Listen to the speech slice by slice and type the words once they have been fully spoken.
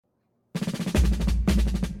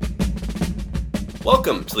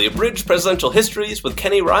Welcome to the Abridged Presidential Histories with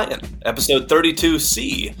Kenny Ryan, Episode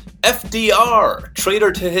 32C, FDR,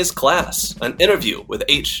 Traitor to His Class, an interview with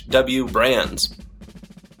H.W. Brands.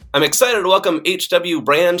 I'm excited to welcome H.W.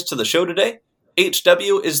 Brands to the show today.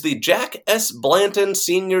 H.W. is the Jack S. Blanton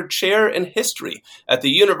Senior Chair in History at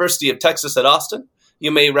the University of Texas at Austin.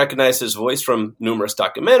 You may recognize his voice from numerous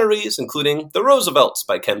documentaries, including The Roosevelts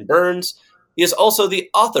by Ken Burns. He is also the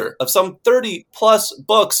author of some 30-plus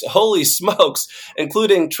books, holy smokes,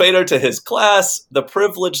 including Traitor to His Class, The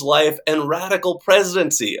Privileged Life, and Radical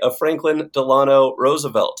Presidency of Franklin Delano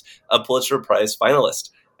Roosevelt, a Pulitzer Prize finalist.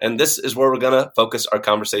 And this is where we're going to focus our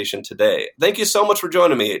conversation today. Thank you so much for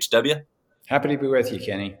joining me, H.W. Happy to be with you,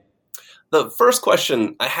 Kenny. The first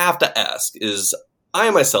question I have to ask is, I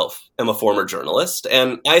myself am a former journalist,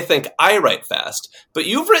 and I think I write fast, but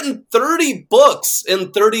you've written 30 books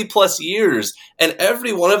in 30 plus years, and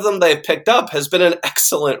every one of them that I've picked up has been an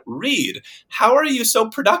excellent read. How are you so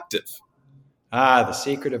productive? The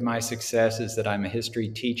secret of my success is that I'm a history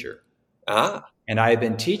teacher. And I've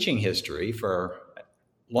been teaching history for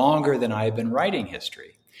longer than I've been writing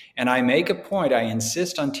history. And I make a point, I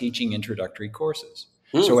insist on teaching introductory courses.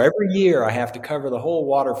 So every year I have to cover the whole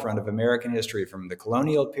waterfront of American history from the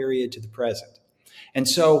colonial period to the present. And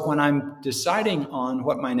so when I'm deciding on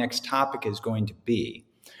what my next topic is going to be,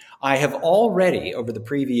 I have already, over the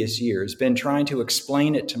previous years, been trying to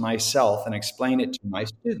explain it to myself and explain it to my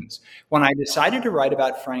students. When I decided to write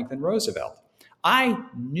about Franklin Roosevelt, I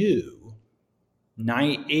knew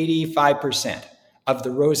 85% of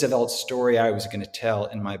the Roosevelt story I was going to tell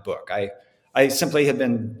in my book. I simply had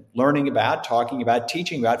been learning about, talking about,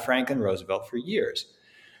 teaching about Franklin Roosevelt for years.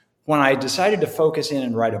 When I decided to focus in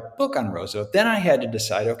and write a book on Roosevelt, then I had to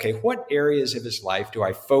decide, okay, what areas of his life do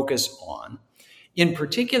I focus on? In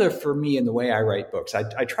particular, for me, in the way I write books, I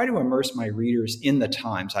try to immerse my readers in the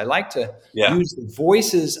times. I like to use the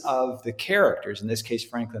voices of the characters, in this case,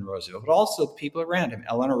 Franklin Roosevelt, but also the people around him,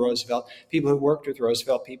 Eleanor Roosevelt, people who worked with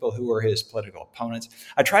Roosevelt, people who were his political opponents.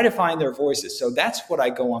 I try to find their voices. So that's what I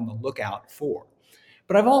go on the lookout for.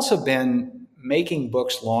 But I've also been making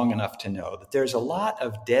books long enough to know that there's a lot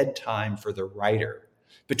of dead time for the writer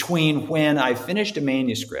between when I finished a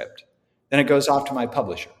manuscript, then it goes off to my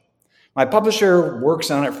publisher. My publisher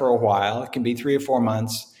works on it for a while. It can be 3 or 4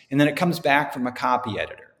 months, and then it comes back from a copy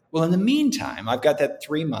editor. Well, in the meantime, I've got that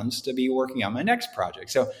 3 months to be working on my next project.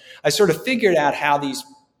 So I sort of figured out how these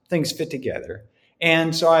things fit together.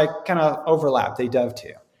 And so I kind of overlap. They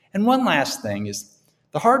dovetail. And one last thing is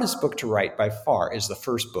the hardest book to write by far is the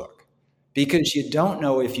first book, because you don't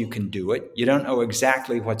know if you can do it. You don't know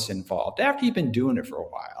exactly what's involved. After you've been doing it for a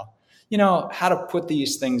while, you know how to put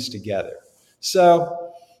these things together. So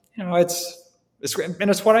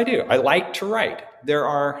it's what I do. I like to write. There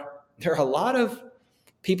are a lot of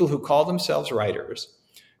people who call themselves writers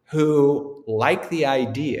who like the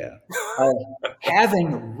idea of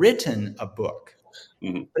having written a book.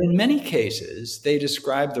 Mm-hmm. But in many cases, they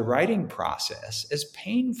describe the writing process as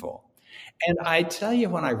painful. And I tell you,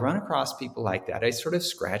 when I run across people like that, I sort of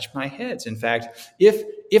scratch my head. In fact,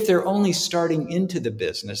 if they're only starting into the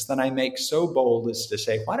business, then I make so bold as to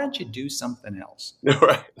say, why don't you do something else?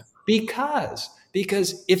 Right.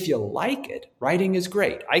 Because if you like it, writing is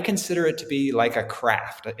great. I consider it to be like a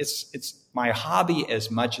craft. It's my hobby as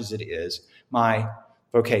much as it is my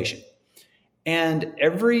vocation. And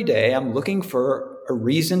every day I'm looking for a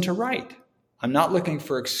reason to write. I'm not looking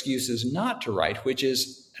for excuses not to write, which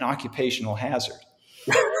is an occupational hazard.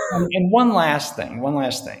 And one last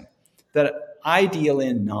thing that I deal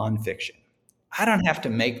in nonfiction. I don't have to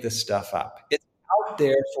make this stuff up. It's out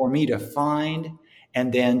there for me to find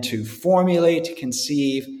and then to formulate, to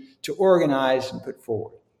conceive, to organize, and put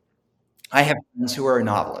forward. I have friends who are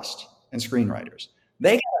novelists and screenwriters.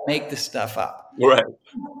 They got to make this stuff up. Right.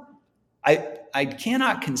 I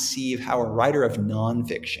cannot conceive how a writer of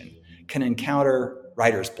nonfiction can encounter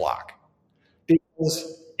writer's block.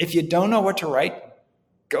 Because if you don't know what to write,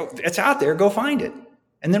 it's out there, go find it.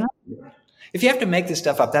 And then write it. If you have to make this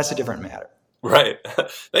stuff up, that's a different matter. Right.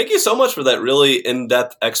 Thank you so much for that really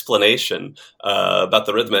in-depth explanation about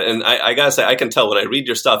the rhythm. And I got to say, I can tell when I read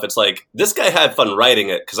your stuff, it's like, this guy had fun writing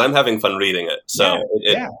it because I'm having fun reading it. So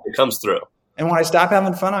it comes through. And when I stop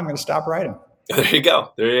having fun, I'm going to stop writing. There you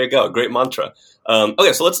go. Great mantra.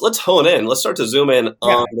 Okay, so let's hone in. Let's start to zoom in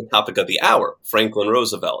on the topic of the hour, Franklin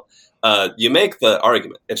Roosevelt. You make the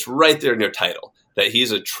argument, it's right there in your title, that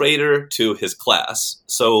he's a traitor to his class.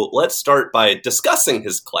 So let's start by discussing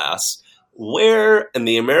his class. Where in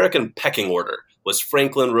the American pecking order was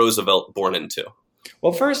Franklin Roosevelt born into?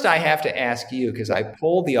 Well, first I have to ask you, because I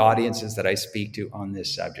poll the audiences that I speak to on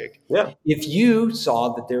this subject. Yeah. If you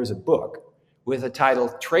saw that there's a book with the title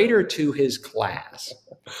Traitor to His Class,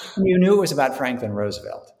 and you knew it was about Franklin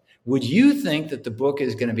Roosevelt, would you think that the book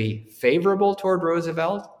is going to be favorable toward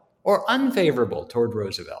Roosevelt or unfavorable toward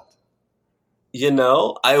Roosevelt?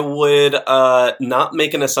 I would not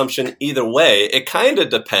make an assumption either way. It kind of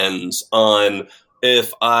depends on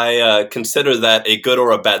if I consider that a good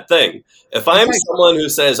or a bad thing. If I'm someone who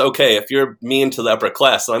says, okay, if you're mean to the upper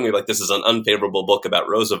class, then I'm going to be like, this is an unfavorable book about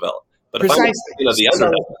Roosevelt. But Precisely. If I'm the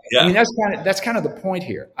underdog, yeah. I mean, that's kind of the point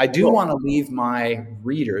here. I do want to leave my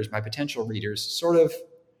readers, my potential readers, sort of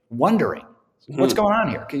wondering what's going on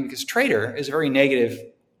here, because traitor is a very negative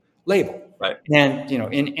label. Right. And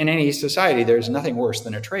in any society, there's nothing worse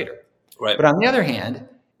than a traitor. Right. But on the other hand,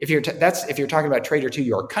 if you're talking about traitor to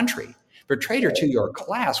your country, but traitor to your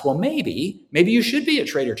class, well, maybe you should be a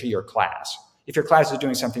traitor to your class if your class is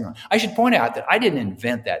doing something wrong. I should point out that I didn't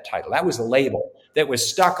invent that title. That was the label that was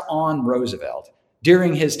stuck on Roosevelt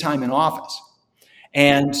during his time in office.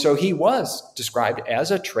 And so he was described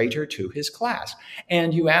as a traitor to his class.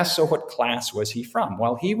 And you ask, so what class was he from?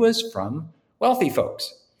 Well, he was from wealthy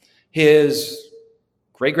folks. His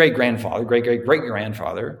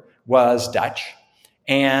great-great-grandfather was Dutch,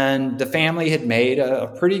 and the family had made a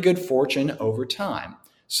pretty good fortune over time.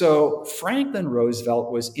 So Franklin Roosevelt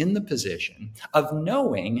was in the position of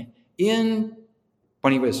knowing when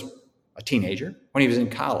he was a teenager, when he was in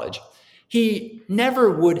college, he never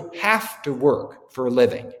would have to work for a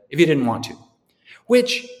living if he didn't want to,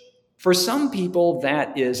 which for some people,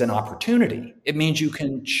 that is an opportunity. It means you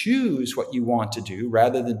can choose what you want to do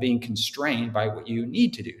rather than being constrained by what you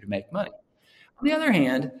need to do to make money. On the other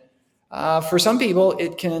hand, for some people,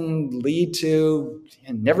 it can lead to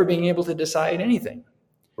never being able to decide anything.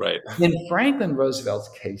 Right. In Franklin Roosevelt's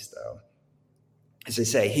case, though, as I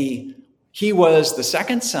say, he was the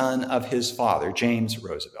second son of his father, James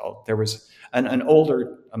Roosevelt. There was a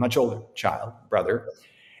much older child, brother,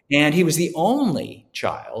 and he was the only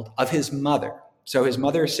child of his mother. So his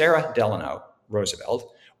mother, Sarah Delano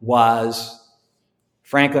Roosevelt, was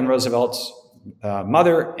Franklin Roosevelt's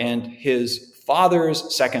mother and his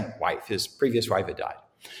father's second wife. His previous wife had died.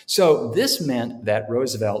 So this meant that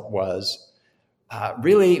Roosevelt was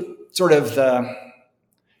really sort of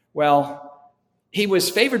he was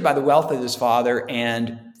favored by the wealth of his father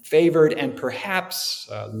and favored and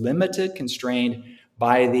perhaps limited, constrained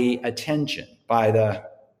by the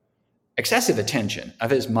excessive attention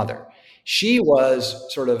of his mother. She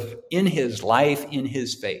was sort of in his life, in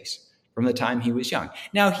his face from the time he was young.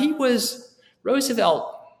 Now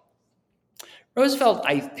Roosevelt,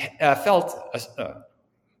 I felt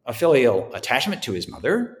a filial attachment to his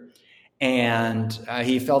mother, and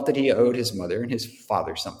he felt that he owed his mother and his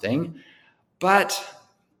father something.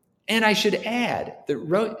 And I should add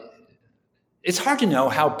that it's hard to know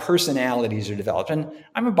how personalities are developed. And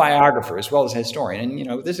I'm a biographer as well as a historian.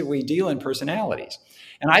 And, we deal in personalities.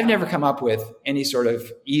 And I've never come up with any sort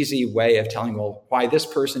of easy way of telling, why this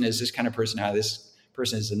person is this kind of personality, this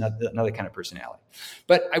person is another kind of personality.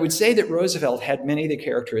 But I would say that Roosevelt had many of the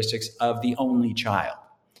characteristics of the only child.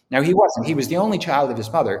 Now, he wasn't. He was the only child of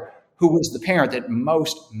his mother, who was the parent that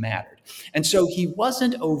most mattered. And so he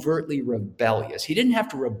wasn't overtly rebellious. He didn't have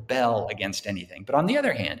to rebel against anything. But on the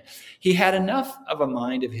other hand, he had enough of a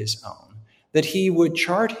mind of his own that he would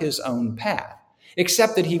chart his own path,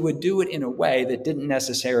 except that he would do it in a way that didn't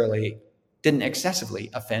excessively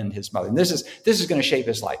offend his mother. And this is going to shape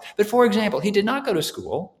his life. But for example, he did not go to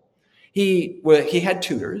school. He had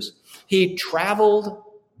tutors. He traveled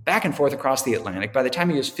back and forth across the Atlantic. By the time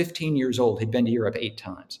he was 15 years old, he'd been to Europe 8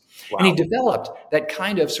 times. Wow. And he developed that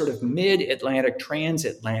kind of sort of mid-Atlantic,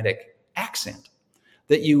 transatlantic accent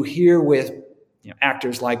that you hear with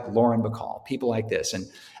actors like Lauren Bacall, people like this. And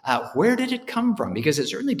where did it come from? Because it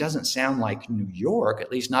certainly doesn't sound like New York,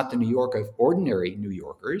 at least not the New York of ordinary New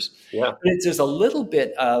Yorkers. Yeah. But there's a little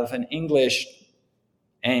bit of an English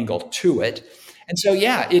angle to it. And so,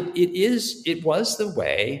 it was the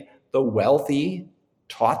way the wealthy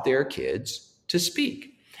taught their kids to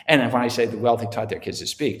speak. And when I say the wealthy taught their kids to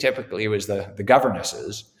speak, typically it was the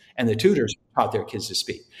governesses and the tutors taught their kids to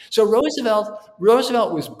speak. So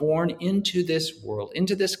Roosevelt was born into this world,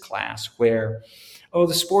 into this class where,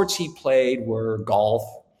 the sports he played were golf,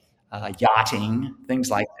 yachting, things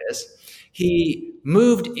like this. He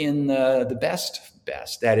moved in the best,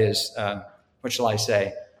 that is, what shall I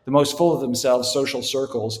say, the most full of themselves social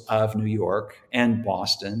circles of New York and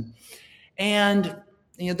Boston. And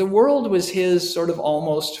the world was his sort of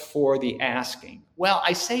almost for the asking. Well,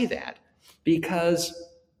 I say that because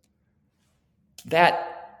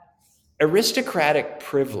that aristocratic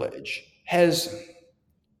privilege has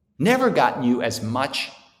never gotten you as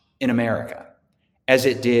much in America as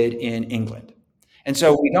it did in England. And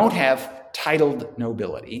so we don't have titled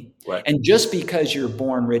nobility. Right. And just because you're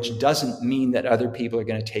born rich doesn't mean that other people are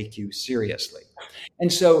going to take you seriously.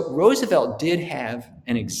 And so Roosevelt did have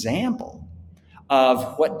an example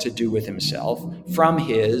of what to do with himself from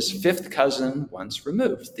his fifth cousin once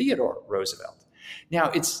removed, Theodore Roosevelt.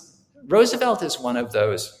 Now, Roosevelt is one of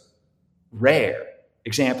those rare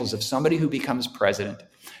examples of somebody who becomes president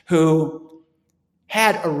who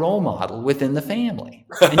had a role model within the family.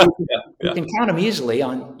 And you can count them easily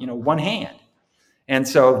on one hand. And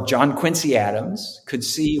so John Quincy Adams could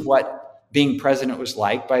see what being president was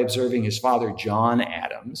like by observing his father, John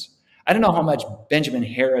Adams. I don't know how much Benjamin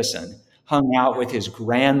Harrison hung out with his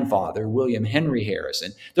grandfather, William Henry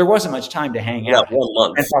Harrison. There wasn't much time to hang out. 1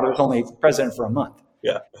 month. His grandfather was only president for a month.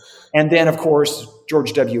 Yeah. And then, of course,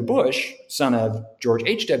 George W. Bush, son of George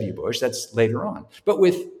H.W. Bush, that's later on. But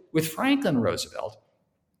with Franklin Roosevelt,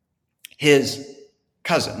 his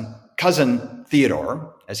cousin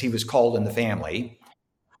Theodore, as he was called in the family,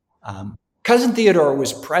 cousin Theodore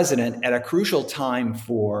was president at a crucial time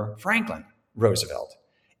for Franklin Roosevelt,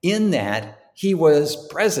 in that he was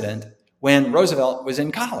president when Roosevelt was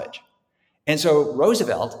in college. And so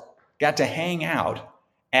Roosevelt got to hang out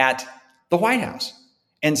at the White House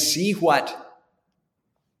and see what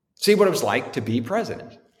it was like to be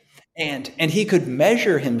president. And he could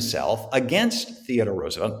measure himself against Theodore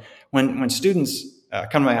Roosevelt. When students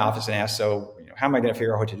come to my office and ask, so how am I going to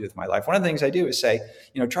figure out what to do with my life? One of the things I do is say,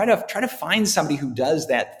 try to find somebody who does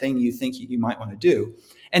that thing you think you might want to do,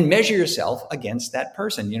 and measure yourself against that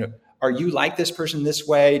person. Are you like this person this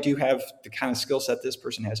way? Do you have the kind of skill set this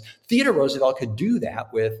person has? Franklin Roosevelt could do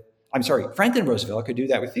that with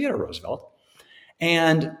Theodore Roosevelt.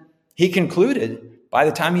 And he concluded by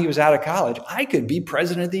the time he was out of college, I could be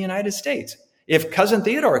president of the United States. If cousin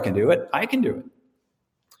Theodore can do it, I can do it.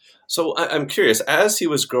 So I'm curious, as he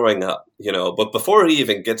was growing up, but before he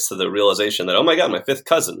even gets to the realization that, oh my God, my fifth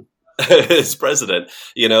cousin is president,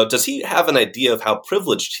 does he have an idea of how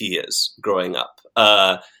privileged he is growing up?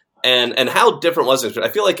 And how different was it? I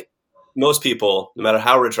feel like most people, no matter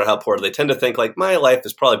how rich or how poor, they tend to think like my life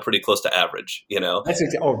is probably pretty close to average,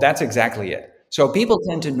 That's exactly it. So people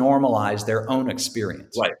tend to normalize their own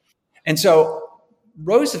experience. Right. And so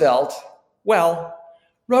Roosevelt's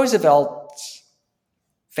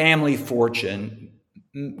family fortune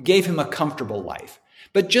gave him a comfortable life.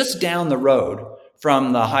 But just down the road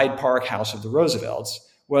from the Hyde Park house of the Roosevelts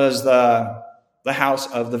was the house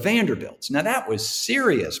of the Vanderbilts. Now, that was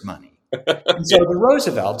serious money. And so the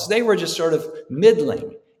Roosevelts, they were just sort of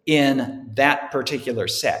middling in that particular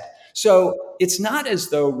set. So it's not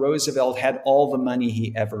as though Roosevelt had all the money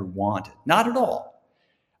he ever wanted. Not at all.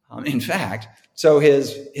 In fact, so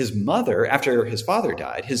his mother, after his father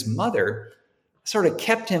died, his mother sort of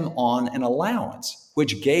kept him on an allowance,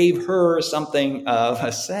 which gave her something of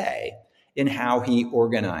a say in how he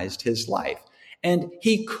organized his life. And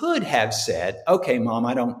he could have said, okay, Mom,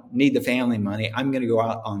 I don't need the family money. I'm going to go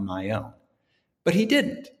out on my own. But he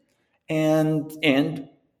didn't. And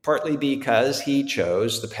partly because he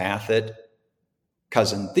chose the path that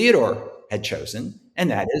cousin Theodore had chosen, and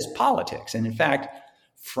that is politics. And in fact,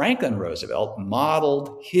 Franklin Roosevelt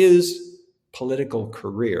modeled his political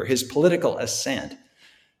career, his political ascent,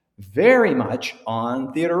 very much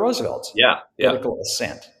on Theodore Roosevelt's political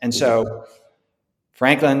ascent. And so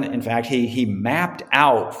Franklin, in fact, he mapped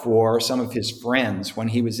out for some of his friends when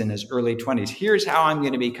he was in his early 20s, here's how I'm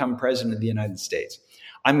going to become president of the United States.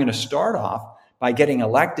 I'm going to start off by getting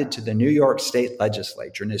elected to the New York State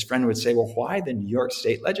Legislature. And his friend would say, well, why the New York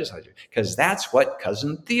State Legislature? Because that's what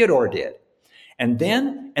cousin Theodore did. And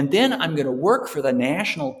then I'm going to work for the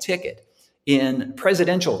national ticket in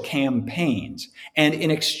presidential campaigns. And in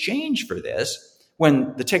exchange for this,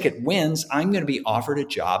 when the ticket wins, I'm going to be offered a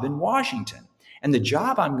job in Washington. And the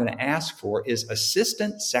job I'm going to ask for is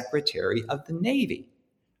Assistant Secretary of the Navy.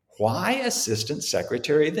 Why Assistant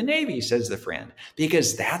Secretary of the Navy, says the friend?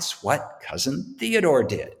 Because that's what cousin Theodore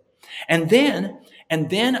did. And then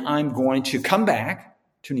I'm going to come back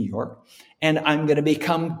to New York and I'm going to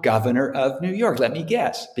become governor of New York. Let me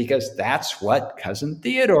guess, because that's what cousin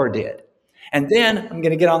Theodore did. And then I'm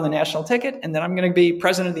going to get on the national ticket and then I'm going to be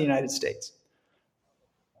president of the United States.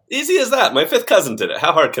 Easy as that. My fifth cousin did it.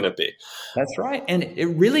 How hard can it be? That's right. And it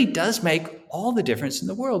really does make all the difference in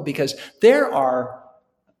the world, because there are,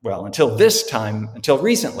 well, until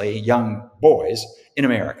recently, young boys in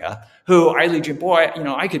America who I lead you, boy,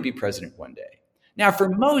 I could be president one day. Now, for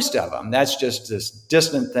most of them, that's just this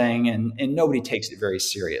distant thing and nobody takes it very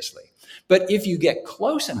seriously. But if you get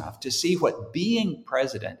close enough to see what being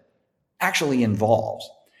president actually involves,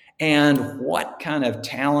 and what kind of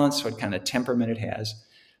talents, what kind of temperament it has.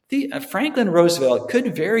 Franklin Roosevelt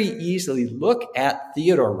could very easily look at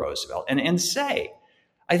Theodore Roosevelt and say,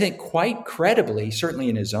 I think quite credibly, certainly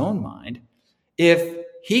in his own mind, if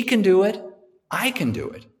he can do it, I can do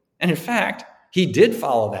it. And in fact, he did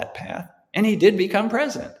follow that path, and he did become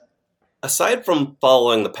president. Aside from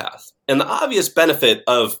following the path and the obvious benefit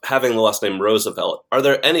of having the last name Roosevelt, are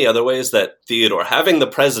there any other ways that Theodore, having the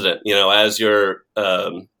president, as your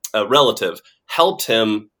relative, helped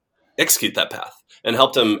him execute that path and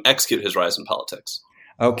helped him execute his rise in politics?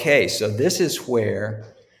 Okay, so this is where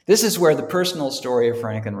the personal story of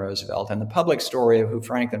Franklin Roosevelt and the public story of who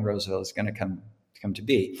Franklin Roosevelt is going to come to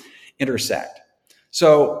be intersect.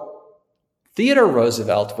 So Theodore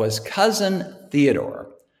Roosevelt was cousin Theodore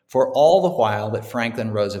for all the while that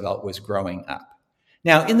Franklin Roosevelt was growing up.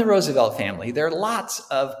 Now, in the Roosevelt family, there are lots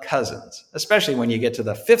of cousins, especially when you get to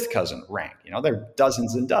the fifth cousin rank. There are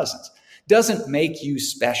dozens and dozens. Doesn't make you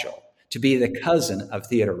special to be the cousin of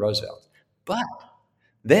Theodore Roosevelt. But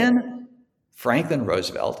then Franklin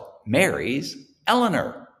Roosevelt marries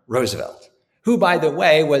Eleanor Roosevelt, who, by the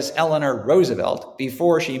way, was Eleanor Roosevelt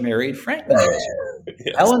before she married Franklin Roosevelt.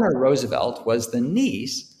 Yes. Eleanor Roosevelt was the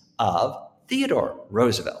niece of Theodore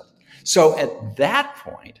Roosevelt. So at that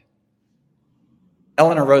point,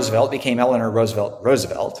 Eleanor Roosevelt became Eleanor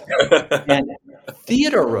Roosevelt, and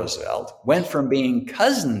Theodore Roosevelt went from being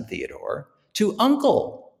cousin Theodore to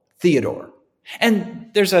Uncle Theodore. And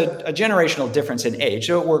there's a generational difference in age,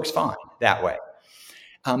 so it works fine that way.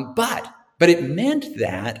 But it meant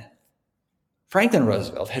that Franklin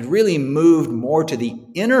Roosevelt had really moved more to the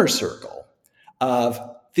inner circle of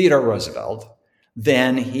Theodore Roosevelt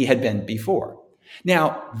than he had been before.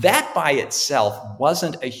 Now, that by itself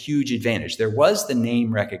wasn't a huge advantage. There was the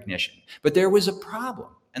name recognition, but there was a problem.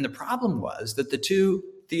 And the problem was that the two,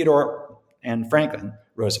 Theodore and Franklin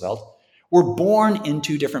Roosevelt, were born in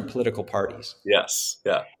two different political parties. Yes,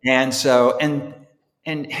 yeah. And so, and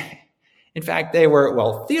in fact, Theodore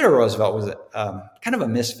Roosevelt was kind of a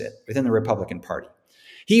misfit within the Republican Party.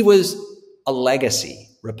 He was a legacy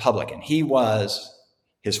Republican.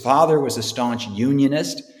 His father was a staunch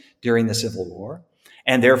Unionist during the Civil War,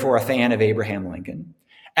 and therefore a fan of Abraham Lincoln,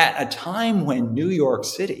 at a time when New York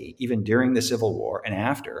City, even during the Civil War and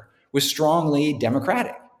after, was strongly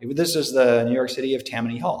Democratic. This is the New York City of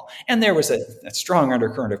Tammany Hall. And there was a strong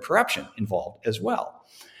undercurrent of corruption involved as well.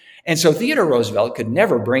 And so Theodore Roosevelt could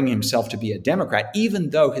never bring himself to be a Democrat,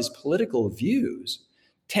 even though his political views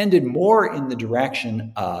tended more in the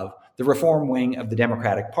direction of the reform wing of the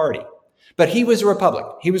Democratic Party. But he was a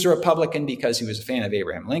Republican. He was a Republican because he was a fan of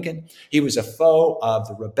Abraham Lincoln. He was a foe of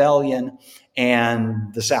the rebellion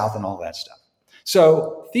and the South and all that stuff.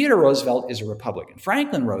 So Theodore Roosevelt is a Republican.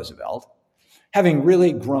 Franklin Roosevelt, having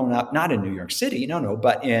really grown up, not in New York City,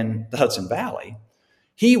 but in the Hudson Valley,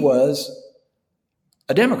 he was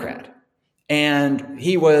a Democrat. And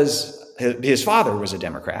his father was a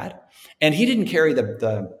Democrat. And he didn't carry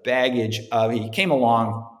the baggage he came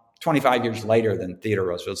along 25 years later than Theodore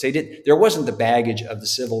Roosevelt. So there wasn't the baggage of the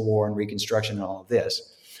Civil War and Reconstruction and all of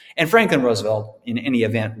this. And Franklin Roosevelt, in any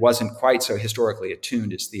event, wasn't quite so historically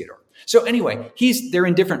attuned as Theodore. So anyway, they're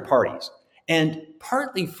in different parties. And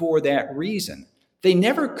partly for that reason, they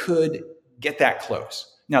never could get that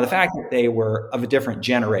close. Now, the fact that they were of a different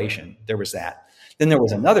generation, there was that. Then there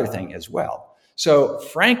was another thing as well. So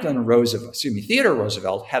Theodore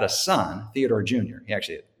Roosevelt had a son, Theodore Jr. He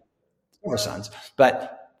actually had 4 sons,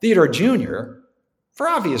 but Theodore Jr., for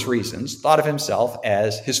obvious reasons, thought of himself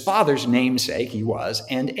as his father's namesake he was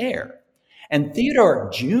and heir. And Theodore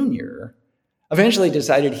Jr. eventually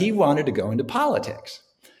decided he wanted to go into politics.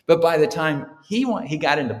 But by the time he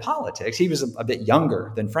got into politics, he was a bit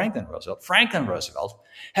younger than Franklin Roosevelt. Franklin Roosevelt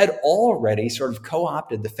had already sort of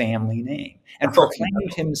co-opted the family name and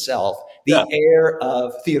proclaimed himself the heir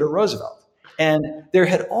of Theodore Roosevelt. And there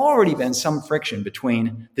had already been some friction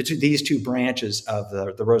between these two branches of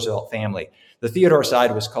the Roosevelt family. The Theodore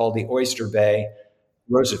side was called the Oyster Bay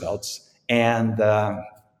Roosevelts, and the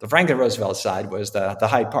Franklin Roosevelt side was the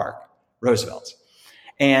Hyde Park Roosevelts.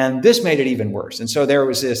 And this made it even worse. And so there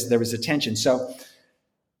was a tension. So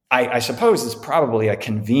I suppose it's probably a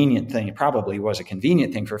convenient thing. It probably was a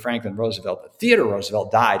convenient thing for Franklin Roosevelt that Theodore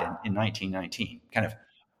Roosevelt died in 1919, kind of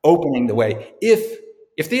opening the way.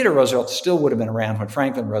 If Theodore Roosevelt still would have been around when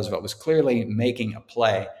Franklin Roosevelt was clearly making a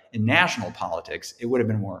play in national politics, it would have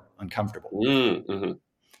been more uncomfortable. Mm-hmm.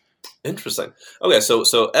 Interesting. Okay, so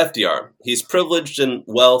FDR, he's privileged in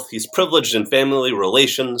wealth, he's privileged in family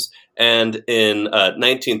relations, and in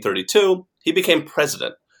 1932, he became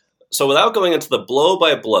president. So without going into the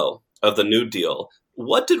blow-by-blow of the New Deal,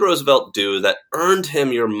 what did Roosevelt do that earned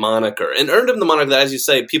him your moniker, and earned him the moniker that, as you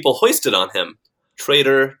say, people hoisted on him,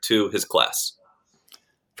 traitor to his class?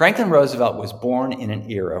 Franklin Roosevelt was born in an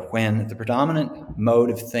era when the predominant mode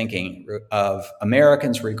of thinking of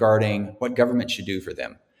Americans regarding what government should do for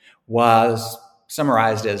them was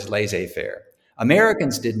summarized as laissez-faire.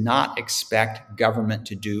 Americans did not expect government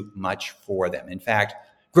to do much for them. In fact,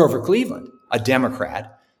 Grover Cleveland, a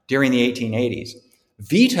Democrat during the 1880s,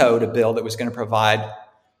 vetoed a bill that was going to provide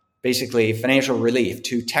basically financial relief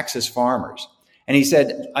to Texas farmers. And he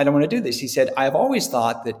said, I don't want to do this. He said, I've always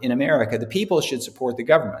thought that in America, the people should support the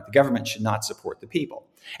government. The government should not support the people.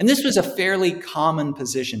 And this was a fairly common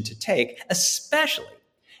position to take, especially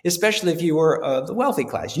if you were of the wealthy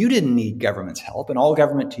class. You didn't need government's help, and all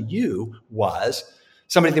government to you was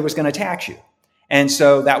somebody that was going to tax you. And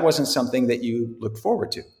so that wasn't something that you looked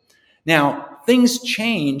forward to. Now, things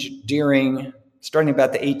changed starting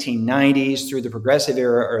about the 1890s through the progressive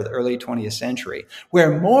era or the early 20th century,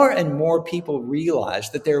 where more and more people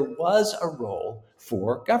realized that there was a role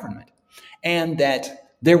for government and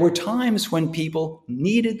that there were times when people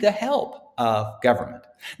needed the help of government.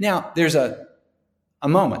 Now, there's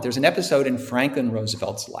there's an episode in Franklin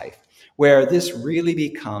Roosevelt's life where this really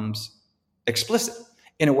becomes explicit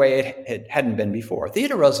in a way it hadn't been before.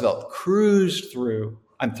 Franklin Roosevelt cruised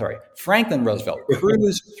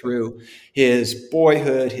through his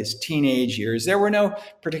boyhood, his teenage years. There were no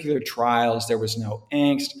particular trials. There was no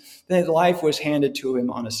angst. Life was handed to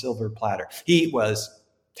him on a silver platter. He was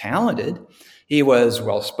talented. He was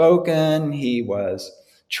well-spoken. He was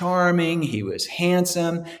charming. He was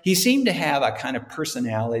handsome. He seemed to have a kind of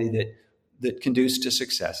personality that conduced to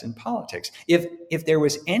success in politics. If there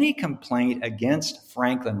was any complaint against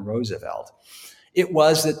Franklin Roosevelt, it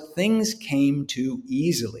was that things came too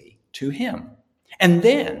easily to him. And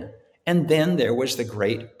then there was the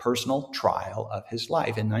great personal trial of his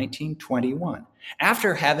life in 1921.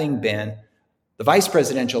 After having been the vice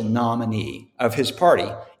presidential nominee of his party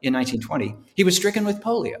in 1920, he was stricken with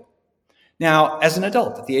polio. Now, as an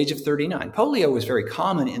adult, at the age of 39, polio was very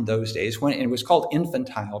common in those days when it was called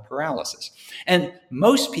infantile paralysis. And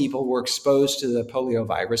most people were exposed to the polio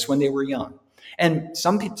virus when they were young. And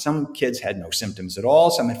some kids had no symptoms at all.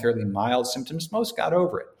 Some had fairly mild symptoms. Most got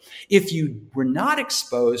over it. If you were not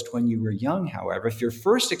exposed when you were young, however, if your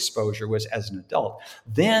first exposure was as an adult,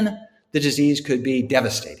 then the disease could be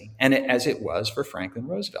devastating, and as it was for Franklin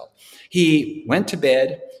Roosevelt. He went to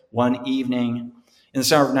bed one evening in the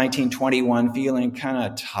summer of 1921 feeling kind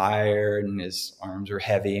of tired, and his arms were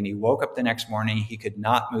heavy, and he woke up the next morning. He could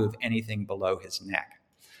not move anything below his neck.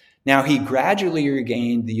 Now, he gradually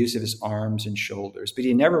regained the use of his arms and shoulders, but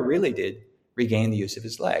he never really did regain the use of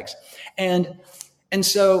his legs. And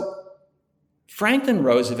so Franklin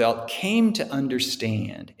Roosevelt came to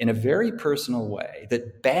understand in a very personal way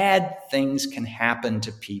that bad things can happen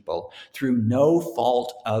to people through no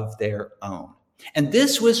fault of their own. And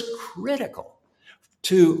this was critical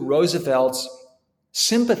to Roosevelt's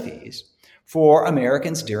sympathies for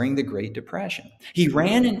Americans during the Great Depression. He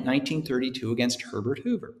ran in 1932 against Herbert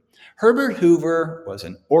Hoover. Herbert Hoover was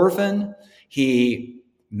an orphan. He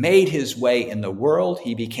made his way in the world.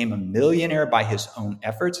 He became a millionaire by his own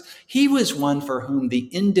efforts. He was one for whom the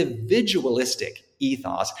individualistic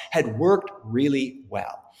ethos had worked really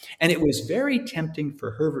well. And it was very tempting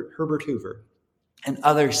for Herbert Hoover and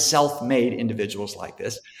other self-made individuals like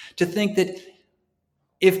this to think that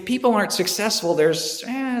if people aren't successful, there's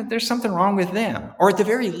something wrong with them, or at the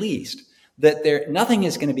very least, that nothing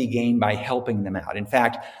is going to be gained by helping them out. In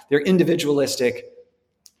fact, their individualistic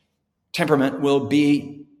temperament will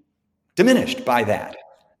be diminished by that.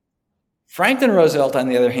 Franklin Roosevelt, on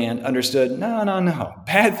the other hand, understood, no,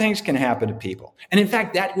 bad things can happen to people. And in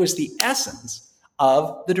fact, that was the essence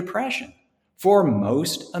of the Depression for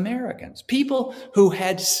most Americans. People who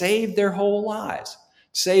had saved their whole lives,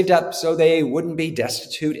 saved up so they wouldn't be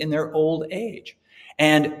destitute in their old age,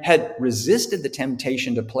 and had resisted the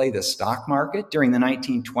temptation to play the stock market during the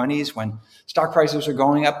 1920s when stock prices were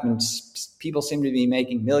going up and people seemed to be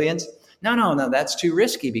making millions. No, that's too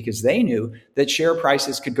risky, because they knew that share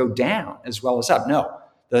prices could go down as well as up. No,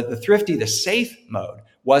 the thrifty, the safe mode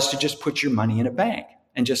was to just put your money in a bank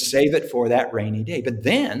and just save it for that rainy day. But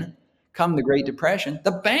then, come the Great Depression,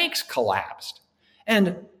 the banks collapsed.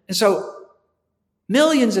 And so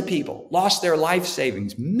millions of people lost their life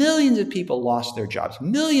savings. Millions of people lost their jobs.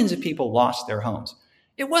 Millions of people lost their homes.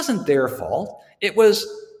 It wasn't their fault. It was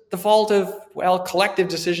the fault of, collective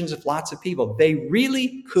decisions of lots of people. They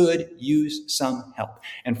really could use some help.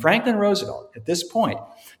 And Franklin Roosevelt, at this point,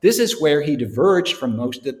 this is where he diverged from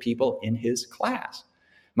most of the people in his class.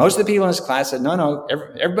 Most of the people in his class said, no,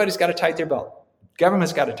 everybody's got to tighten their belt.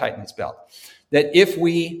 government's got to tighten its belt. That if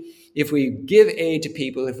we give aid to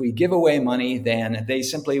people, if we give away money, then they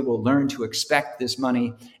simply will learn to expect this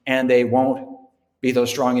money and they won't be those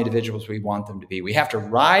strong individuals we want them to be. We have to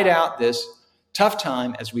ride out this tough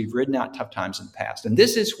time as we've ridden out tough times in the past. And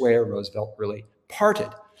this is where Roosevelt really parted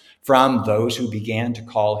from those who began to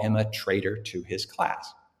call him a traitor to his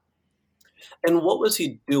class. And what was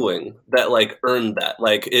he doing that earned that?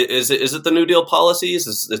 Is it the New Deal policies?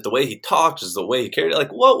 Is it the way he talked? Is it the way he carried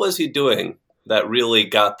it? What was he doing that really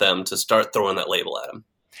got them to start throwing that label at him?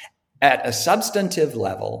 At a substantive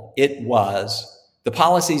level, it was the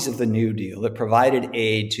policies of the New Deal that provided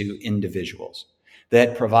aid to individuals,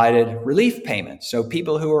 that provided relief payments. So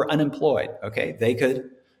people who were unemployed, they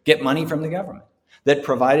could get money from the government, that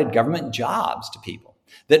provided government jobs to people,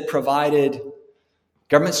 that provided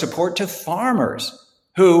government support to farmers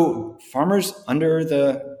under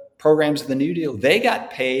the programs of the New Deal, they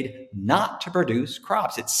got paid not to produce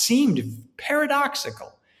crops. It seemed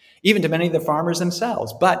paradoxical, even to many of the farmers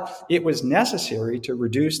themselves, but it was necessary to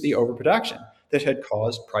reduce the overproduction that had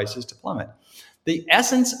caused prices to plummet. The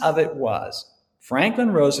essence of it was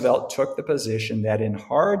Franklin Roosevelt took the position that in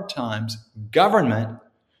hard times, government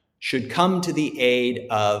should come to the aid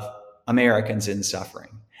of Americans in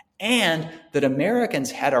suffering, and that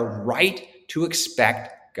Americans had a right to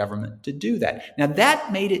expect government to do that. Now,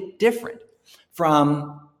 that made it different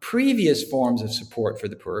from previous forms of support for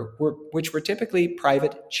the poor, which were typically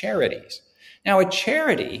private charities. Now, a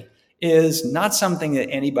charity is not something that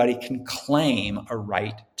anybody can claim a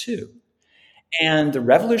right to. And the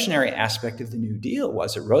revolutionary aspect of the New Deal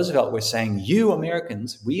was that Roosevelt was saying, you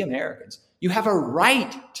Americans, we Americans, you have a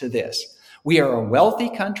right to this. We are a wealthy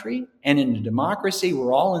country, and in a democracy,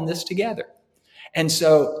 we're all in this together. And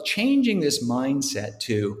so changing this mindset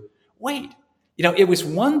to, wait, it was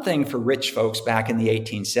one thing for rich folks back in the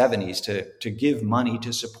 1870s to give money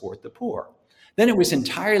to support the poor. Then it was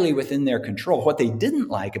entirely within their control. What they didn't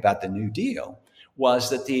like about the New Deal was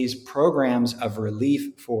that these programs of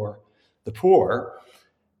relief for the poor,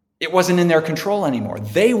 it wasn't in their control anymore.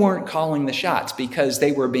 They weren't calling the shots because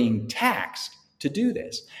they were being taxed to do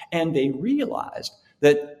this. And they realized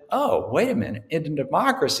that, oh, wait a minute, in a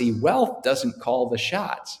democracy, wealth doesn't call the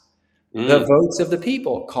shots. The votes of the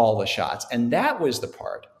people call the shots. And that was the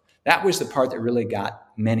part that really got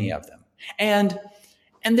many of them. And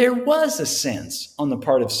there was a sense on the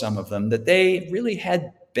part of some of them that they really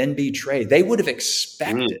had been betrayed. They would have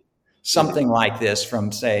expected something like this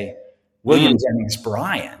from, say, William Jennings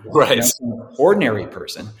Bryan, right? An ordinary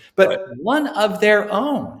person, but one of their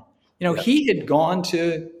own. He had gone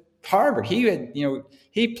to Harvard.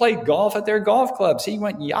 He played golf at their golf clubs. He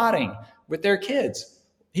went yachting with their kids.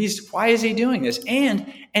 Why is he doing this? And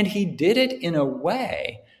he did it in a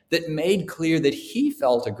way that made clear that he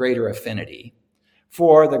felt a greater affinity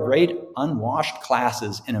for the great unwashed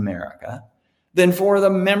classes in America than for the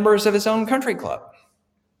members of his own country club.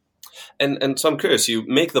 And so I'm curious, you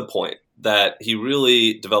make the point that he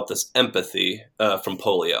really developed this empathy from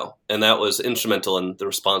polio, and that was instrumental in the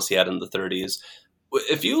response he had in the 30s.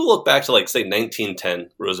 If you look back to, say,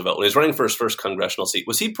 1910, Roosevelt, when he was running for his first congressional seat,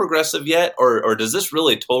 was he progressive yet, or does this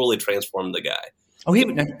really totally transform the guy? Oh,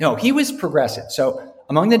 he was progressive. So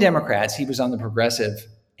among the Democrats, he was on the progressive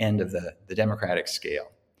end of the Democratic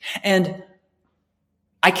scale. And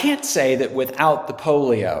I can't say that without the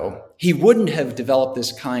polio, he wouldn't have developed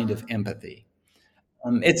this kind of empathy.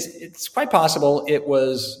 It's quite possible it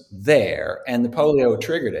was there and the polio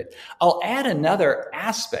triggered it. I'll add another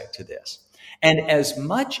aspect to this. And as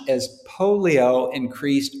much as polio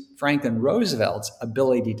increased Franklin Roosevelt's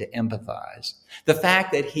ability to empathize, the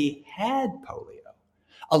fact that he had polio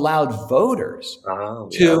allowed voters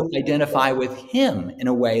to identify with him in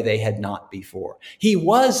a way they had not before. He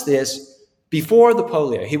was this, before the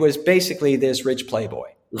polio, he was basically this rich playboy.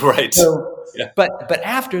 Right. So, but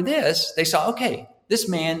after this, they saw, okay, this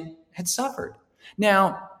man had suffered.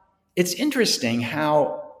 Now, it's interesting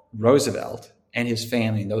how Roosevelt and his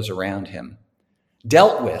family and those around him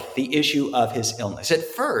dealt with the issue of his illness. At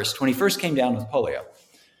first, when he first came down with polio,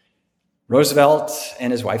 Roosevelt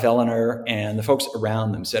and his wife Eleanor and the folks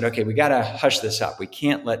around them said, okay, we got to hush this up. We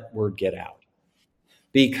can't let word get out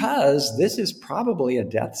because this is probably a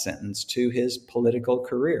death sentence to his political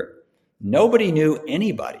career. Nobody knew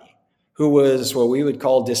anybody who was what we would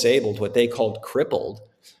call disabled, what they called crippled,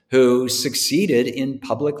 who succeeded in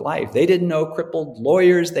public life. They didn't know crippled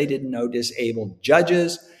lawyers. They didn't know disabled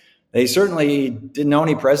judges. They certainly didn't know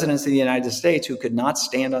any presidents of the United States who could not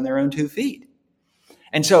stand on their own 2 feet.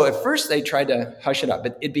 And so at first they tried to hush it up,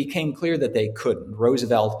 but it became clear that they couldn't.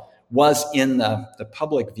 Roosevelt was in the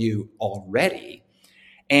public view already.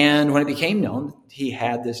 And when it became known he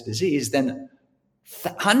had this disease, then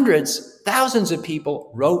hundreds, thousands of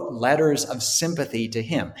people wrote letters of sympathy to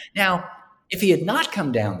him. Now, if he had not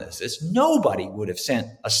come down this, nobody would have sent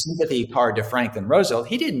a sympathy card to Franklin Roosevelt.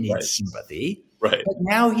 He didn't need sympathy, Right. but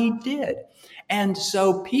now he did. And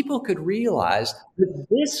so people could realize that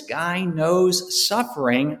this guy knows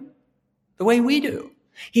suffering the way we do.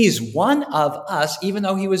 He's one of us, even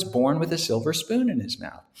though he was born with a silver spoon in his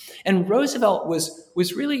mouth. And Roosevelt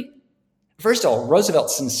was really, first of all,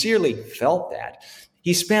 Roosevelt sincerely felt that.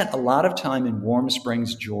 He spent a lot of time in Warm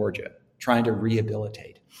Springs, Georgia, trying to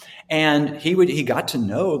rehabilitate. And he got to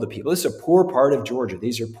know the people. This is a poor part of Georgia.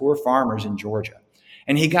 These are poor farmers in Georgia.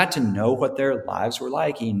 And he got to know what their lives were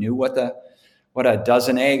like. He knew what a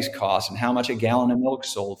dozen eggs cost and how much a gallon of milk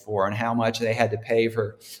sold for and how much they had to pay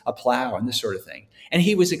for a plow and this sort of thing. And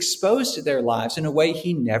he was exposed to their lives in a way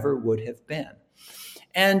he never would have been.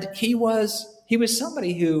 And he was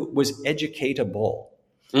somebody who was educatable.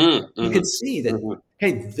 You could see that,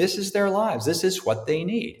 hey, this is their lives. This is what they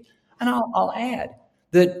need. And I'll add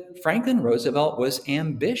that Franklin Roosevelt was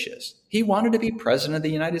ambitious. He wanted to be president of the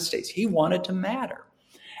United States. He wanted to matter.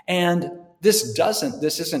 And this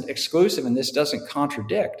isn't exclusive and this doesn't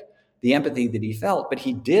contradict the empathy that he felt, but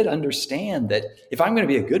he did understand that if I'm going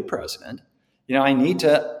to be a good president, I need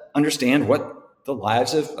to understand what the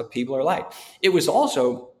lives of people are like. It was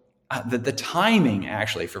also the timing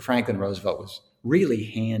actually for Franklin Roosevelt was really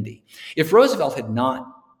handy. If Roosevelt had not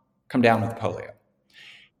come down with polio,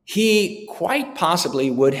 he quite possibly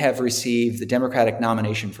would have received the Democratic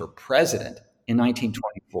nomination for president in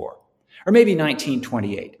 1924 or maybe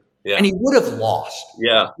 1928. Yeah. And he would have lost.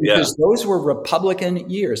 Because those were Republican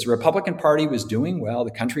years. The Republican Party was doing well.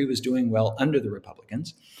 The country was doing well under the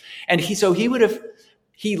Republicans. And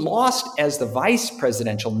he lost as the vice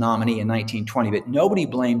presidential nominee in 1920, but nobody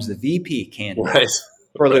blames the VP candidate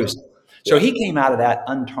for losing. So he came out of that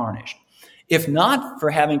untarnished. If not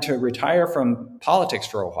for having to retire from politics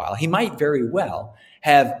for a while, he might very well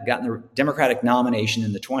have gotten the Democratic nomination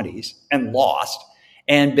in the 20s and lost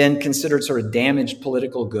and been considered sort of damaged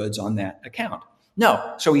political goods on that account.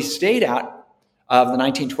 No. So he stayed out of the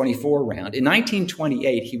 1924 round. In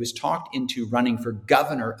 1928, he was talked into running for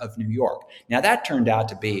governor of New York. Now, that turned out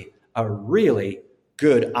to be a really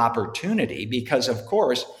good opportunity because, of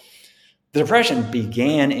course, the Depression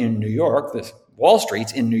began in New York. The Wall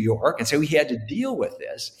Street's in New York. And so he had to deal with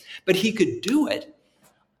this. But he could do it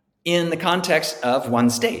in the context of one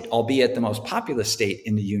state, albeit the most populous state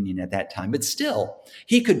in the Union at that time. But still,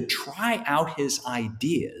 he could try out his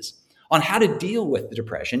ideas on how to deal with the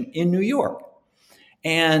Depression in New York.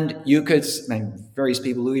 And various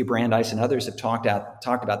people, Louis Brandeis and others, have talked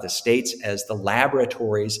about the states as the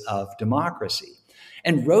laboratories of democracy.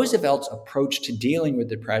 And Roosevelt's approach to dealing with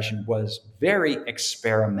depression was very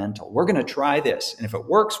experimental. We're going to try this. And if it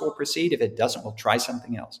works, we'll proceed. If it doesn't, we'll try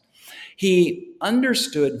something else. He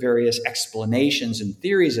understood various explanations and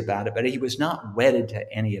theories about it, but he was not wedded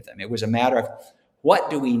to any of them. It was a matter of what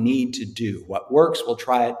do we need to do? What works, we'll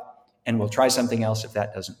try it, and we'll try something else if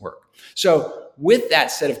that doesn't work. So with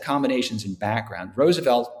that set of combinations and background,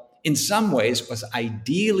 Roosevelt, in some ways, was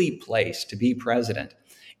ideally placed to be president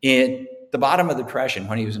in the bottom of the Depression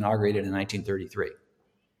when he was inaugurated in 1933.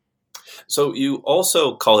 So you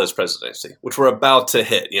also call his presidency, which we're about to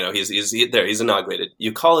hit, he's inaugurated.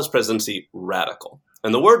 You call his presidency radical.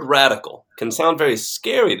 And the word radical can sound very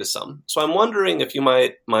scary to some. So I'm wondering if you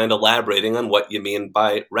might mind elaborating on what you mean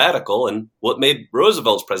by radical and what made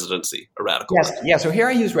Roosevelt's presidency a radical. Yes. Yeah. So here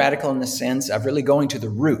I use radical in the sense of really going to the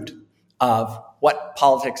root of what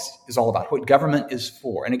politics is all about, what government is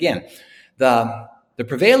for. And again, the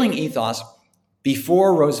prevailing ethos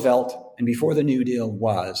before Roosevelt and before the New Deal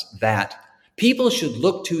was that people should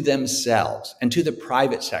look to themselves and to the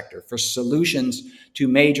private sector for solutions to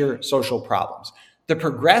major social problems. The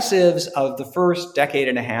progressives of the first decade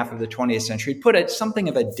and a half of the 20th century put something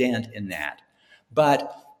of a dent in that.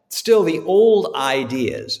 But still, the old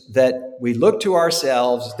ideas that we look to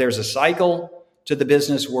ourselves, there's a cycle to the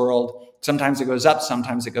business world. Sometimes it goes up,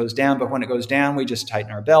 sometimes it goes down. But when it goes down, we just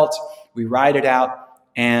tighten our belts, we ride it out,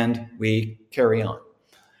 and we carry on.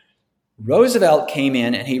 Roosevelt came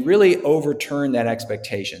in and he really overturned that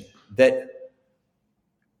expectation that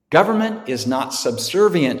government is not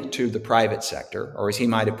subservient to the private sector, or as he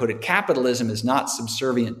might have put it, capitalism is not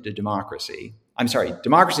subservient to democracy.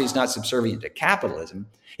 Democracy is not subservient to capitalism.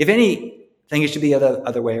 If anything, it should be the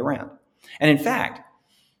other way around. And in fact,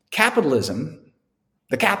 capitalism,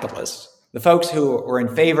 the capitalists, the folks who were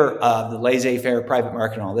in favor of the laissez-faire private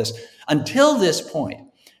market and all this, until this point,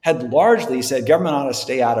 had largely said government ought to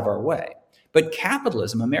stay out of our way. But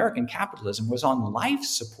capitalism, American capitalism, was on life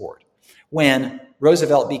support when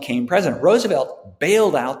Roosevelt became president. Roosevelt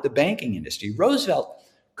bailed out the banking industry. Roosevelt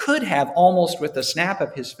could have, almost with the snap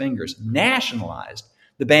of his fingers, nationalized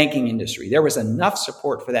the banking industry. There was enough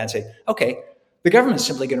support for that and say, okay, the government's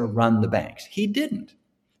simply going to run the banks. He didn't.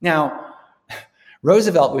 Now,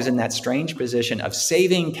 Roosevelt was in that strange position of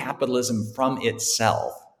saving capitalism from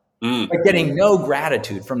itself, but getting no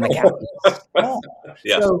gratitude from the capitalists at all.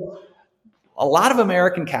 Yeah. So a lot of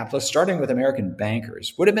American capitalists, starting with American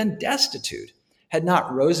bankers, would have been destitute had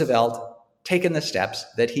not Roosevelt taken the steps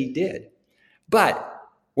that he did. But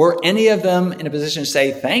were any of them in a position to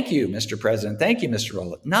say, thank you, Mr. President, thank you, Mr.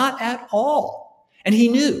 Roosevelt? Not at all. And he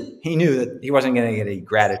knew that he wasn't going to get any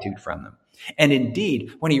gratitude from them. And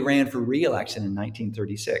indeed, when he ran for re-election in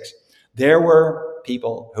 1936, there were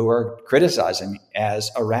people who were criticizing him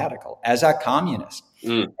as a radical, as a communist,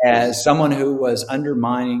 as someone who was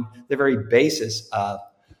undermining the very basis of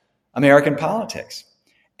American politics.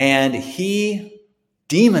 And he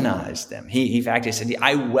demonized them. In fact, he said,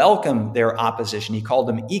 I welcome their opposition. He called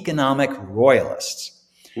them economic royalists.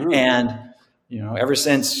 And, ever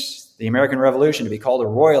since the American Revolution, to be called a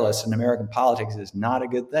royalist in American politics is not a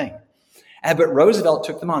good thing. But Roosevelt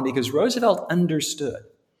took them on because Roosevelt understood,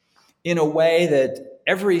 in a way that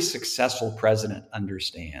every successful president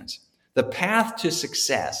understands, the path to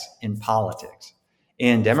success in politics,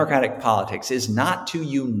 in democratic politics, is not to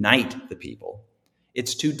unite the people.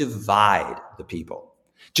 It's to divide the people.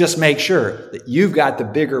 Just make sure that you've got the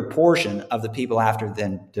bigger portion of the people after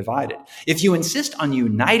then divided. If you insist on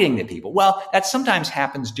uniting the people, well, that sometimes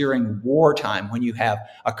happens during wartime when you have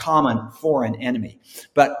a common foreign enemy.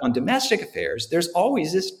 But on domestic affairs, there's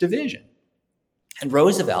always this division. And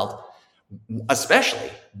Roosevelt,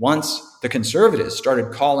 especially once the conservatives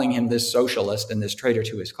started calling him this socialist and this traitor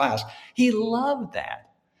to his class, he loved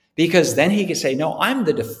that. Because then he could say, no, I'm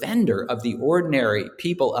the defender of the ordinary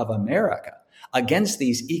people of America against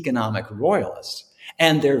these economic royalists.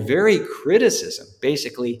 And their very criticism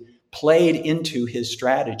basically played into his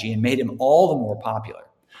strategy and made him all the more popular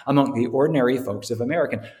among the ordinary folks of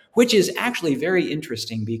America, which is actually very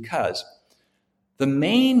interesting because the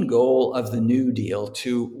main goal of the New Deal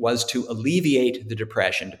was to alleviate the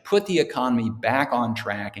Depression, to put the economy back on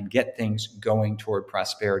track and get things going toward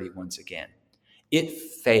prosperity once again. It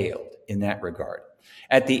failed in that regard.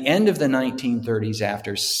 At the end of the 1930s,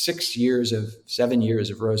 after 7 years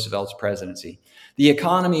of Roosevelt's presidency, the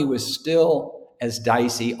economy was still as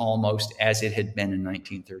dicey almost as it had been in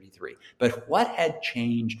 1933. But what had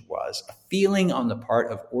changed was a feeling on the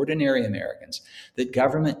part of ordinary Americans that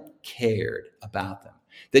government cared about them,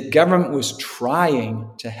 that government was trying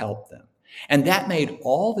to help them. And that made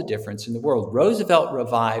all the difference in the world. Roosevelt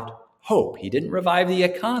revived hope. He didn't revive the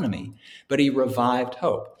economy, but he revived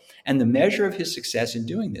hope. And the measure of his success in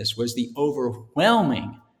doing this was the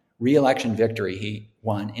overwhelming re-election victory he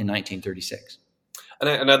won in 1936.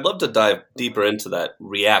 And I'd love to dive deeper into that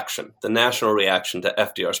reaction, the national reaction to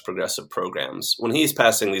FDR's progressive programs. When he's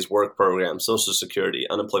passing these work programs, Social Security,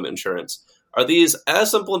 unemployment insurance, are these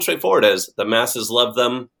as simple and straightforward as the masses loved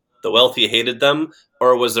them, the wealthy hated them,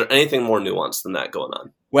 or was there anything more nuanced than that going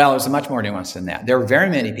on? Well, it was much more nuanced than that. There were very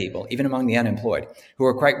many people, even among the unemployed, who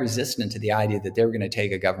were quite resistant to the idea that they were going to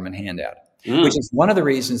take a government handout, which is one of the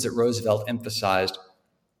reasons that Roosevelt emphasized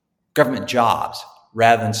government jobs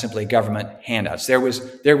rather than simply government handouts. There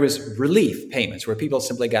was relief payments where people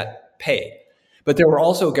simply got paid, but there were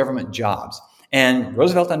also government jobs. And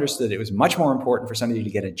Roosevelt understood it was much more important for somebody to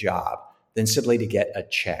get a job than simply to get a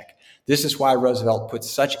check. This is why Roosevelt put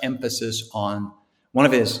such emphasis on one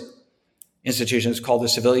of his institutions called the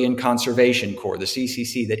Civilian Conservation Corps, the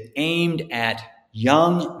CCC, that aimed at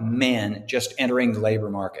young men just entering the labor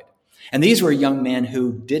market. And these were young men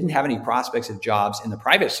who didn't have any prospects of jobs in the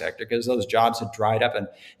private sector because those jobs had dried up, and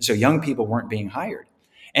so young people weren't being hired.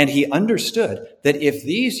 And he understood that if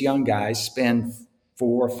these young guys spend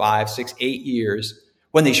 4, 5, 6, 8 years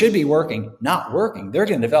when they should be working, not working, they're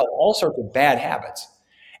going to develop all sorts of bad habits.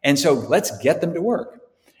 And so let's get them to work.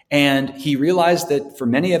 And he realized that for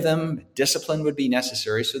many of them, discipline would be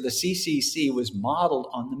necessary. So the CCC was modeled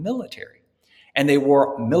on the military. And they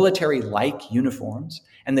wore military-like uniforms,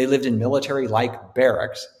 and they lived in military-like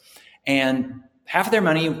barracks. And half of their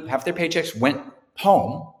money, half their paychecks went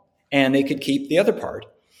home, and they could keep the other part.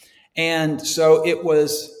 And so it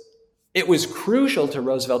was crucial to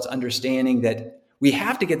Roosevelt's understanding that we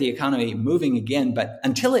have to get the economy moving again, but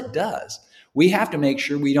until it does, we have to make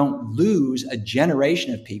sure we don't lose a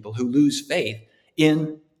generation of people who lose faith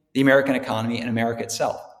in the American economy and America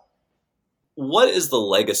itself. What is the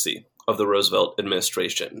legacy of the Roosevelt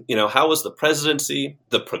administration? How was the presidency,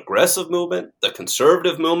 the progressive movement, the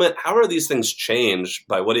conservative movement, how are these things changed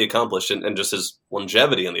by what he accomplished and just his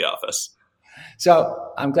longevity in the office?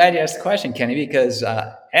 So I'm glad you asked the question, Kenny, because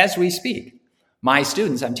as we speak, my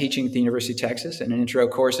students, I'm teaching at the University of Texas in an intro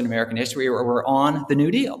course in American history where we're on the New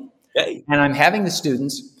Deal. Hey. And I'm having the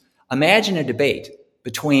students imagine a debate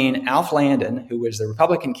between Alf Landon, who was the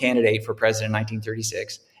Republican candidate for president in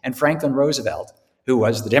 1936, and Franklin Roosevelt, who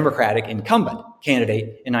was the Democratic incumbent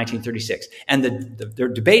candidate in 1936. And their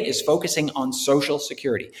debate is focusing on Social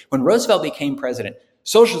Security. When Roosevelt became president,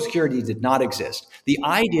 Social Security did not exist. The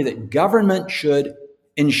idea that government should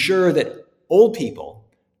ensure that old people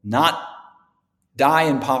not die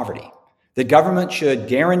in poverty, the government should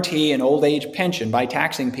guarantee an old age pension by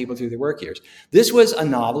taxing people through their work years. This was a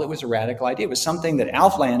novel. It was a radical idea. It was something that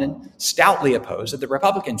Alf Landon stoutly opposed, that the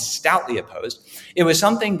Republicans stoutly opposed. It was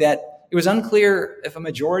something that it was unclear if a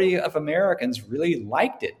majority of Americans really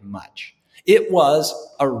liked it much. It was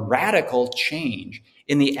a radical change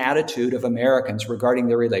in the attitude of Americans regarding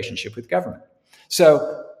their relationship with government.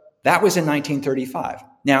 So that was in 1935.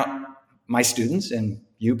 Now, my students and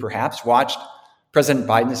you perhaps watched President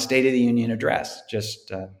Biden's State of the Union address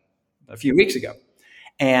just a few weeks ago.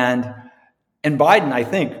 And Biden, I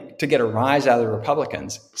think, to get a rise out of the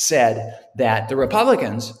Republicans, said that the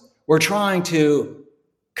Republicans were trying to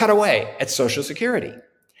cut away at Social Security.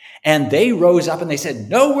 And they rose up and they said,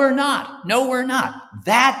 no, we're not. No, we're not.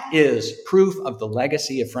 That is proof of the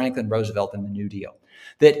legacy of Franklin Roosevelt and the New Deal.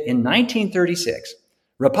 That in 1936,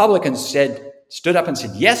 Republicans stood up and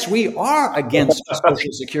said, yes, we are against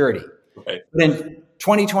Social Security. Right. But in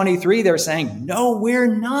 2023, they're saying, no,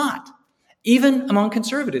 we're not. Even among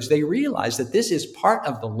conservatives, they realize that this is part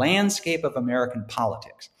of the landscape of American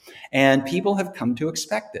politics. And people have come to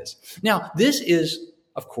expect this. Now, this is,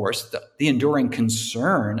 of course, the enduring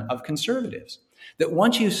concern of conservatives, that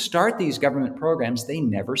once you start these government programs, they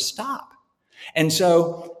never stop. And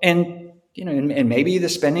so, and maybe the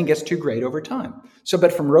spending gets too great over time. So,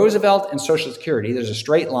 but from Roosevelt and Social Security, there's a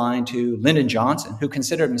straight line to Lyndon Johnson, who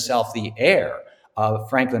considered himself the heir of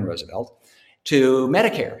Franklin Roosevelt, to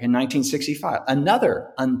Medicare in 1965,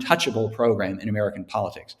 another untouchable program in American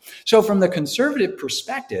politics. So from the conservative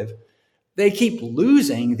perspective, they keep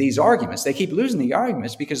losing these arguments. They keep losing the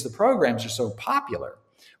arguments because the programs are so popular,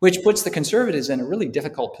 which puts the conservatives in a really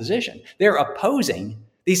difficult position. They're opposing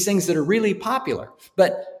these things that are really popular.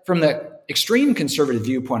 But from the extreme conservative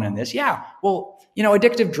viewpoint on this,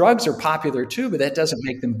 addictive drugs are popular too, but that doesn't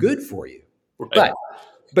make them good for you. Right.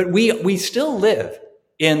 But we still live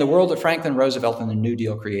in the world that Franklin Roosevelt and the New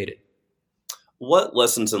Deal created. What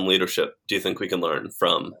lessons in leadership do you think we can learn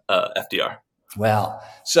from FDR? Well,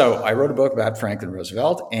 so I wrote a book about Franklin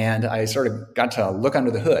Roosevelt, and I sort of got to look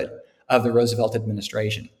under the hood of the Roosevelt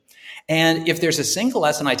administration. And if there's a single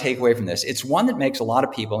lesson I take away from this, it's one that makes a lot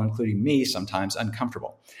of people, including me, sometimes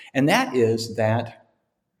uncomfortable. And that is that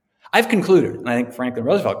I've concluded, and I think Franklin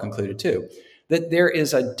Roosevelt concluded too, that there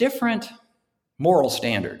is a different moral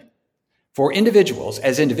standard for individuals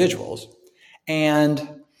as individuals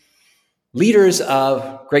and leaders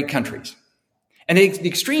of great countries. And the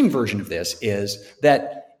extreme version of this is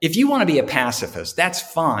that if you want to be a pacifist, that's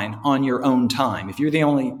fine on your own time, if you're the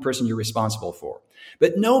only person you're responsible for.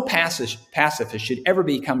 But no pacifist should ever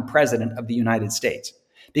become president of the United States,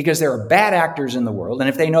 because there are bad actors in the world. And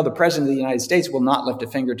if they know the president of the United States will not lift a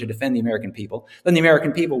finger to defend the American people, then the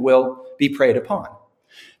American people will be preyed upon.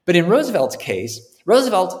 But in Roosevelt's case,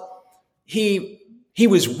 Roosevelt, he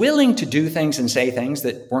was willing to do things and say things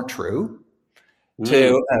that weren't true.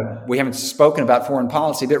 We haven't spoken about foreign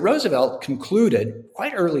policy, but Roosevelt concluded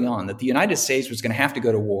quite early on that the United States was going to have to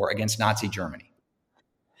go to war against Nazi Germany.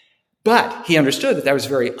 But he understood that was a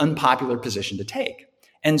very unpopular position to take.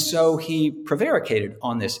 And so he prevaricated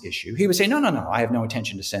on this issue. He would say, no, I have no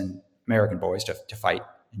intention to send American boys to fight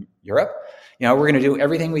in Europe. We're going to do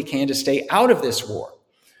everything we can to stay out of this war.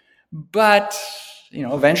 But,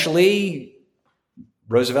 eventually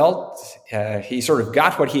Roosevelt, he sort of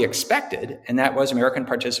got what he expected, and that was American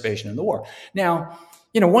participation in the war. Now,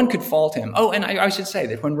 one could fault him. Oh, and I should say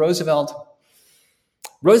that when Louis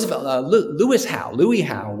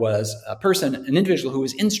Howe was an individual who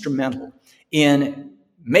was instrumental in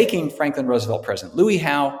making Franklin Roosevelt president. Louis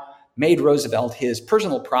Howe made Roosevelt his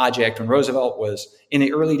personal project when Roosevelt was in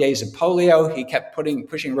the early days of polio. He kept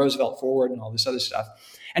pushing Roosevelt forward and all this other stuff.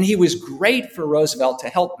 And he was great for Roosevelt to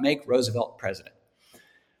help make Roosevelt president.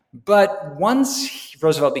 But once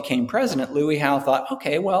Roosevelt became president, Louis Howe thought,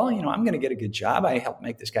 okay, well, I'm going to get a good job. I helped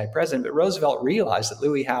make this guy president. But Roosevelt realized that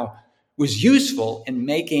Louis Howe was useful in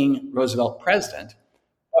making Roosevelt president,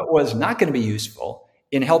 but was not going to be useful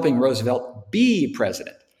in helping Roosevelt be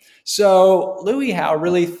president. So Louis Howe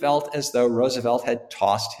really felt as though Roosevelt had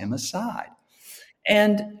tossed him aside.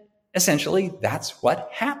 And essentially, that's what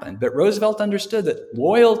happened. But Roosevelt understood that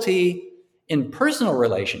loyalty in personal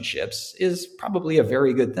relationships is probably a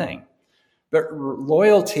very good thing. But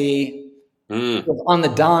loyalty on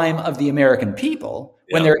the dime of the American people,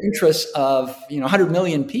 when there are interests of 100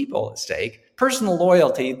 million people at stake, personal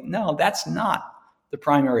loyalty, no, that's not the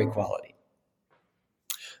primary quality.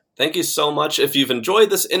 Thank you so much. If you've enjoyed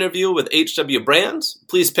this interview with H.W. Brands,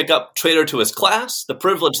 please pick up Traitor to His Class, The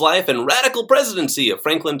Privileged Life and Radical Presidency of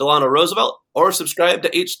Franklin Delano Roosevelt, or subscribe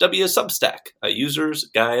to H.W.'s Substack, A User's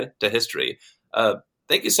Guide to History.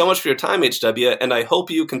 Thank you so much for your time, H.W., and I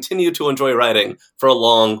hope you continue to enjoy writing for a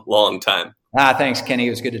long, long time. Thanks, Kenny.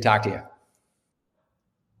 It was good to talk to you.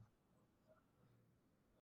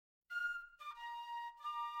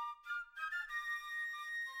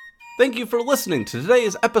 Thank you for listening to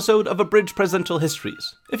today's episode of Abridged Presidential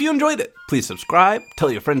Histories. If you enjoyed it, please subscribe,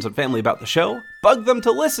 tell your friends and family about the show, bug them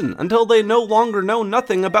to listen until they no longer know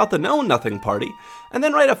nothing about the Know Nothing Party, and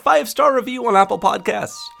then write a 5-star review on Apple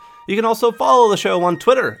Podcasts. You can also follow the show on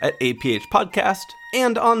Twitter at APH Podcast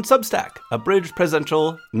and on Substack, Abridged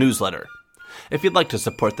Presidential Newsletter. If you'd like to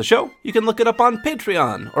support the show, you can look it up on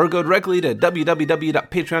Patreon or go directly to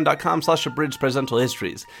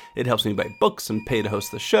www.patreon.com/abridgedpresidentialhistories. It helps me buy books and pay to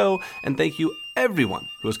host the show, and thank you everyone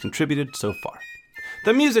who has contributed so far.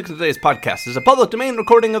 The music in today's podcast is a public domain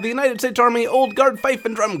recording of the United States Army Old Guard Fife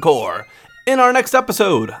and Drum Corps. In our next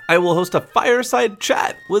episode, I will host a fireside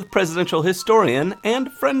chat with presidential historian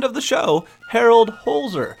and friend of the show, Harold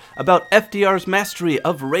Holzer, about FDR's mastery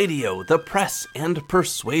of radio, the press, and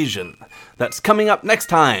persuasion. That's coming up next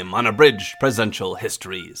time on Abridged Presidential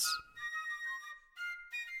Histories.